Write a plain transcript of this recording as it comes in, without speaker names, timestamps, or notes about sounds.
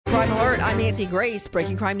Crime Alert, I'm Nancy Grace.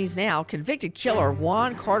 Breaking crime news now. Convicted killer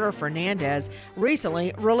Juan Carter Fernandez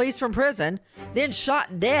recently released from prison, then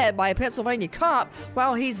shot dead by a Pennsylvania cop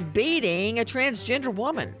while he's beating a transgender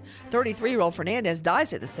woman. 33-year-old Fernandez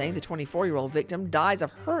dies at the scene. The 24-year-old victim dies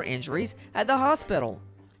of her injuries at the hospital.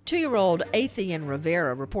 2-year-old Athenian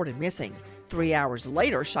Rivera reported missing. 3 hours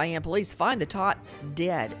later, Cheyenne police find the tot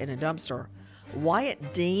dead in a dumpster.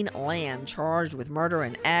 Wyatt Dean Lamb charged with murder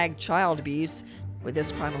and ag child abuse. With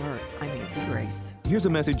this Crime Alert, I'm Nancy Grace. Here's a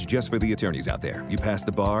message just for the attorneys out there. You passed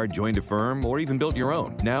the bar, joined a firm, or even built your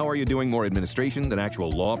own. Now are you doing more administration than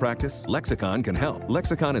actual law practice? Lexicon can help.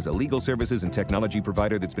 Lexicon is a legal services and technology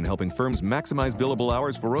provider that's been helping firms maximize billable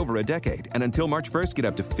hours for over a decade. And until March 1st, get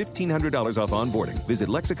up to $1,500 off onboarding. Visit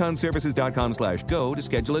lexiconservices.com/go to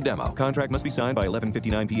schedule a demo. Contract must be signed by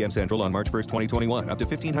 11:59 p.m. Central on March 1st, 2021. Up to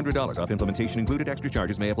 $1,500 off implementation included. Extra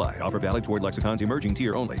charges may apply. Offer valid toward Lexicon's emerging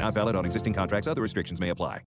tier only. Not valid on existing contracts. Other restrictions may apply.